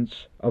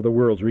presence of the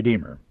world's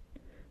Redeemer.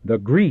 The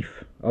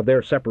grief of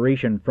their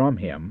separation from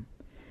him,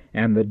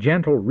 and the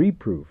gentle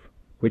reproof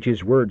which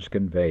his words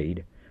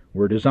conveyed,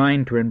 were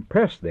designed to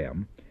impress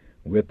them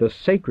with the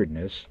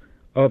sacredness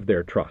of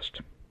their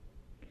trust.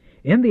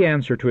 In the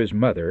answer to his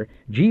mother,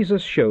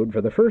 Jesus showed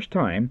for the first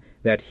time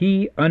that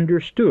he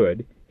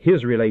understood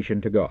his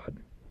relation to God.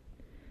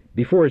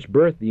 Before his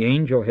birth, the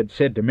angel had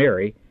said to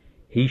Mary,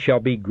 "He shall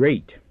be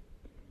great,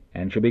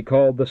 and shall be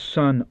called the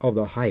Son of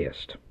the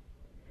Highest.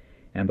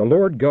 And the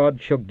Lord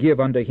God shall give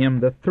unto him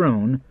the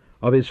throne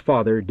of his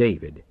father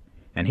David,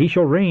 and he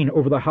shall reign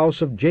over the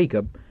house of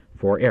Jacob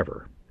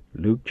forever."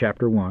 Luke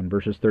chapter 1,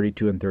 verses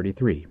 32 and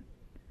 33.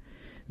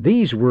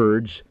 These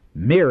words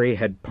Mary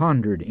had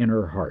pondered in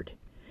her heart.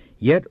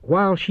 Yet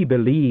while she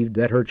believed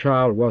that her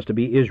child was to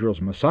be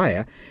Israel's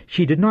Messiah,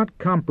 she did not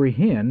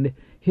comprehend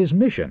his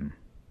mission.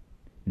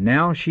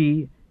 Now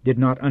she did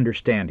not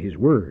understand his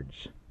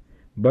words,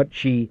 but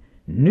she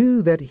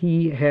knew that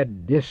he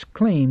had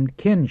disclaimed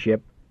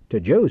kinship to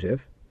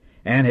Joseph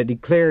and had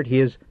declared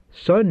his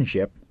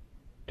sonship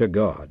to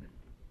God.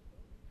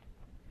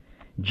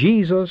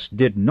 Jesus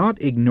did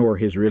not ignore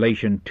his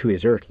relation to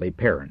his earthly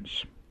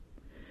parents.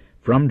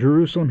 From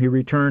Jerusalem he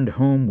returned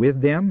home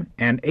with them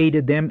and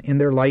aided them in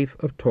their life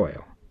of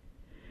toil.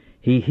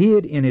 he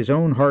hid in his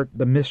own heart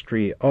the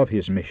mystery of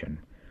his mission,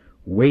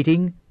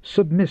 waiting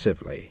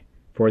submissively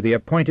for the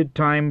appointed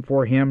time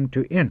for him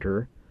to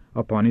enter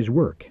upon his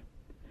work.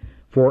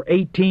 For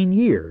 18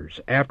 years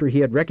after he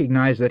had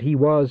recognized that he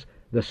was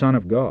the Son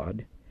of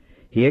God,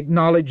 he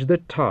acknowledged the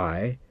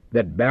tie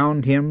that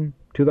bound him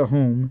to the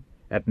home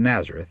at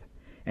Nazareth,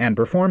 and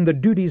performed the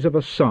duties of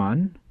a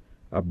son,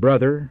 a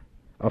brother,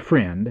 a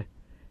friend,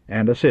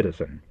 and a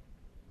citizen.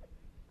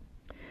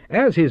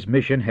 As his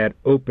mission had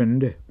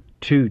opened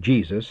to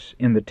Jesus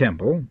in the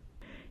temple,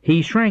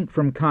 he shrank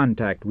from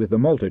contact with the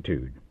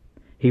multitude.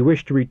 He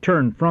wished to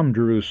return from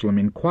Jerusalem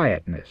in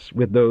quietness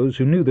with those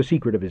who knew the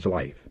secret of his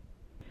life.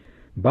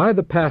 By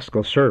the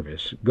Paschal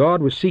service,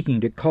 God was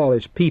seeking to call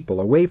his people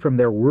away from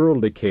their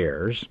worldly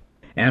cares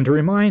and to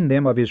remind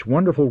them of his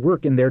wonderful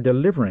work in their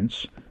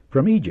deliverance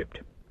from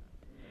Egypt.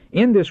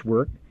 In this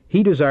work,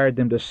 he desired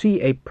them to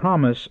see a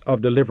promise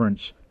of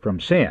deliverance from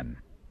sin.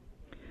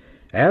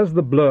 As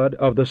the blood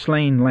of the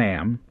slain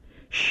lamb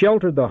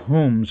sheltered the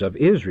homes of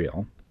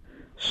Israel,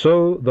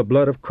 so the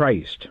blood of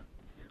Christ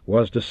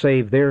was to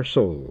save their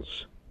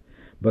souls.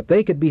 But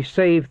they could be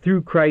saved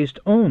through Christ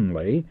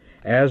only,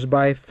 as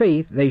by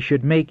faith they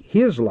should make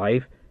his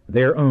life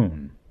their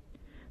own.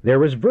 There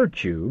was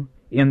virtue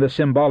in the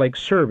symbolic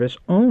service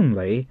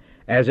only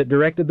as it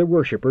directed the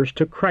worshippers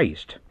to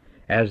Christ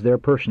as their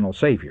personal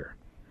Savior.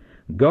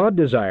 God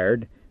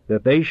desired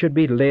that they should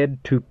be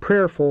led to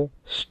prayerful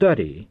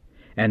study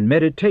and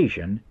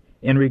meditation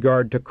in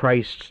regard to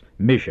Christ's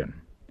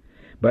mission.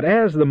 But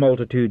as the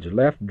multitudes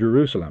left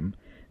Jerusalem,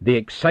 the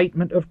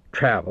excitement of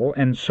travel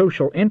and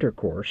social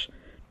intercourse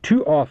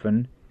too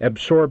often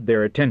absorbed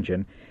their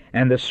attention,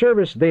 and the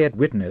service they had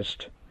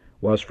witnessed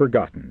was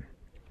forgotten.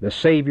 The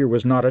Savior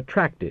was not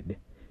attracted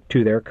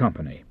to their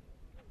company.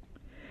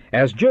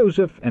 As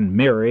Joseph and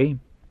Mary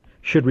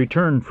should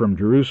return from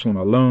Jerusalem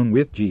alone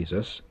with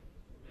Jesus,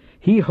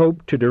 he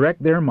hoped to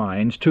direct their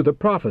minds to the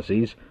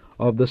prophecies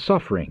of the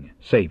suffering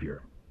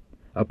Savior.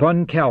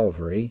 Upon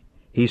Calvary,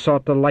 he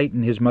sought to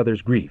lighten his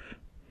mother's grief.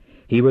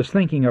 He was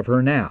thinking of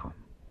her now.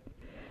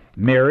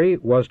 Mary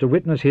was to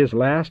witness his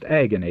last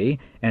agony,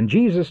 and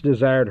Jesus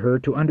desired her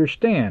to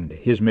understand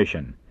his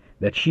mission,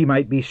 that she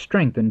might be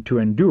strengthened to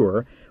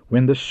endure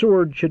when the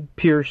sword should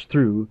pierce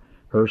through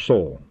her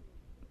soul.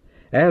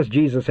 As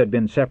Jesus had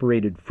been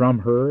separated from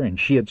her, and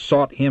she had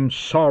sought him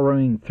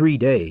sorrowing 3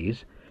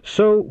 days,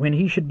 so when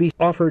he should be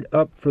offered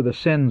up for the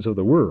sins of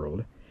the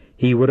world,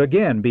 he would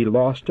again be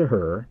lost to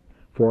her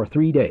for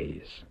 3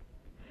 days.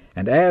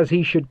 And as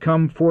he should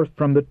come forth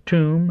from the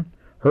tomb,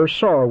 her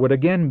sorrow would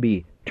again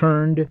be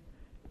turned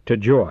to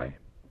joy.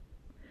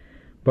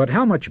 But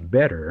how much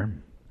better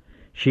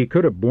she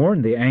could have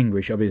borne the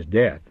anguish of his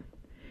death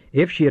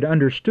if she had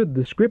understood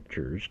the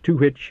Scriptures to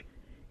which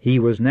he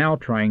was now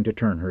trying to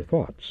turn her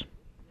thoughts.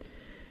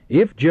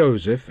 If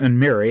Joseph and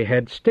Mary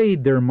had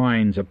stayed their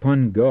minds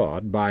upon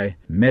God by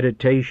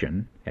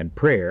meditation and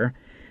prayer,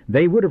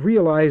 they would have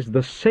realized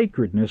the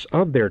sacredness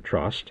of their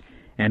trust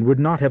and would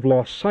not have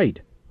lost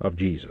sight of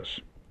Jesus.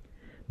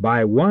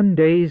 By 1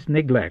 day's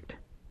neglect,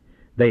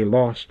 they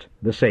lost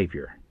the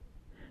Savior.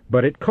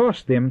 But it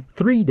cost them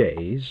 3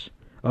 days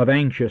of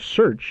anxious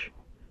search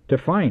to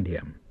find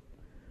him.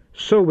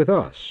 So with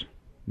us,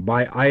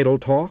 by idle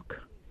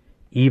talk,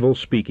 evil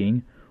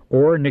speaking,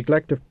 or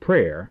neglect of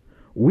prayer,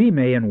 we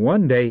may in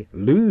 1 day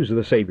lose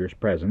the Savior's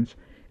presence,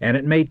 and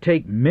it may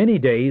take many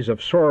days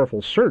of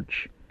sorrowful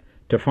search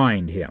to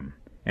find him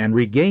and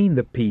regain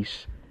the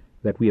peace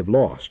that we have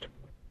lost.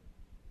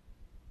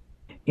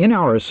 In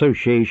our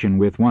association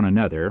with one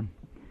another,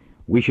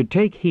 we should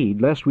take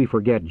heed lest we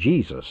forget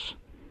Jesus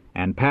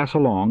and pass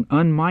along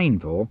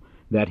unmindful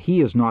that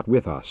he is not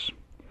with us.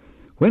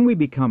 When we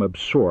become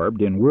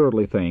absorbed in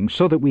worldly things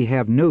so that we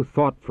have no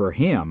thought for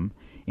him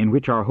in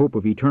which our hope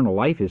of eternal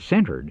life is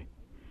centered,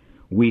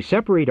 we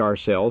separate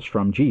ourselves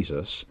from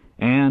Jesus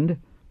and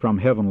from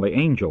heavenly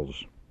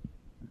angels.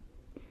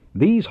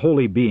 These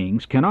holy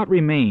beings cannot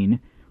remain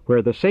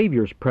where the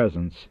Savior's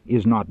presence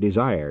is not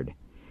desired,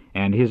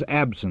 and his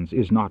absence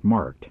is not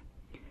marked.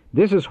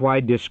 This is why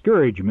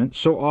discouragement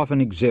so often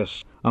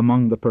exists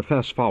among the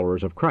professed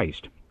followers of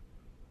Christ.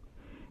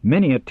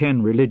 Many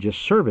attend religious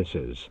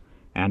services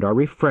and are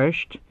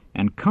refreshed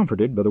and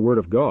comforted by the Word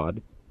of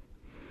God,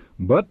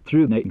 but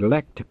through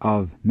neglect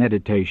of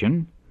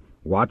meditation,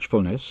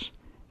 watchfulness,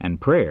 and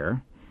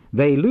prayer,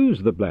 they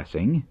lose the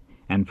blessing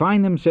and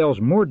find themselves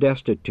more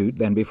destitute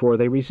than before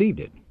they received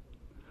it.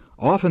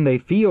 Often they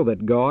feel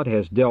that God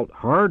has dealt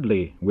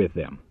hardly with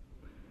them.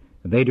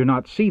 They do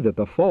not see that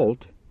the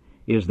fault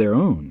is their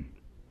own.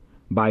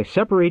 By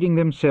separating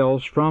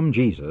themselves from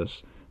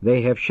Jesus,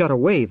 they have shut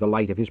away the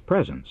light of his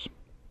presence.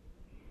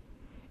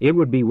 It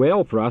would be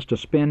well for us to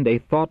spend a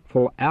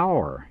thoughtful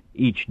hour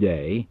each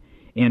day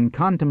in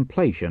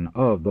contemplation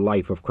of the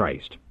life of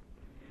Christ.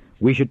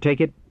 We should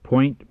take it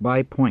point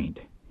by point,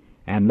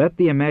 and let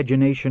the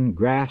imagination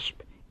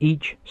grasp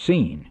each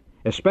scene,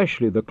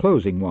 especially the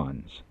closing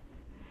ones.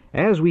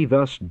 As we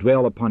thus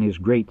dwell upon his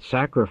great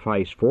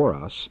sacrifice for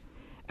us,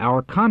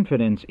 our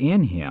confidence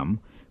in him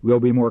will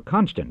be more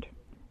constant,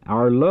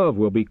 our love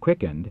will be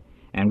quickened,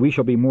 and we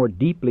shall be more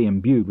deeply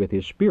imbued with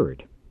His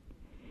Spirit.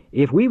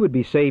 If we would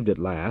be saved at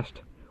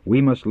last,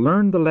 we must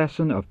learn the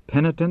lesson of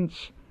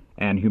penitence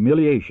and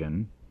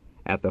humiliation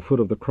at the foot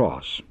of the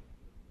cross.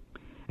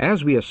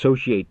 As we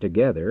associate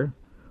together,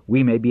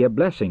 we may be a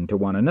blessing to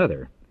one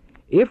another.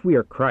 If we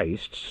are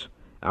Christ's,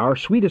 our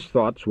sweetest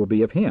thoughts will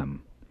be of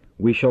Him.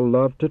 We shall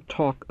love to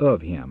talk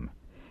of Him.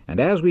 And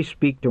as we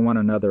speak to one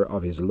another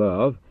of His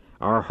love,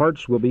 our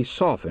hearts will be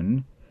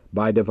softened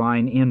by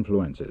divine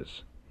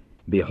influences.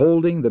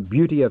 Beholding the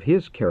beauty of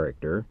His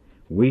character,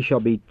 we shall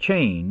be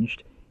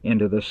changed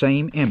into the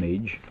same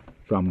image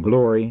from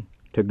glory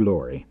to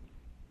glory.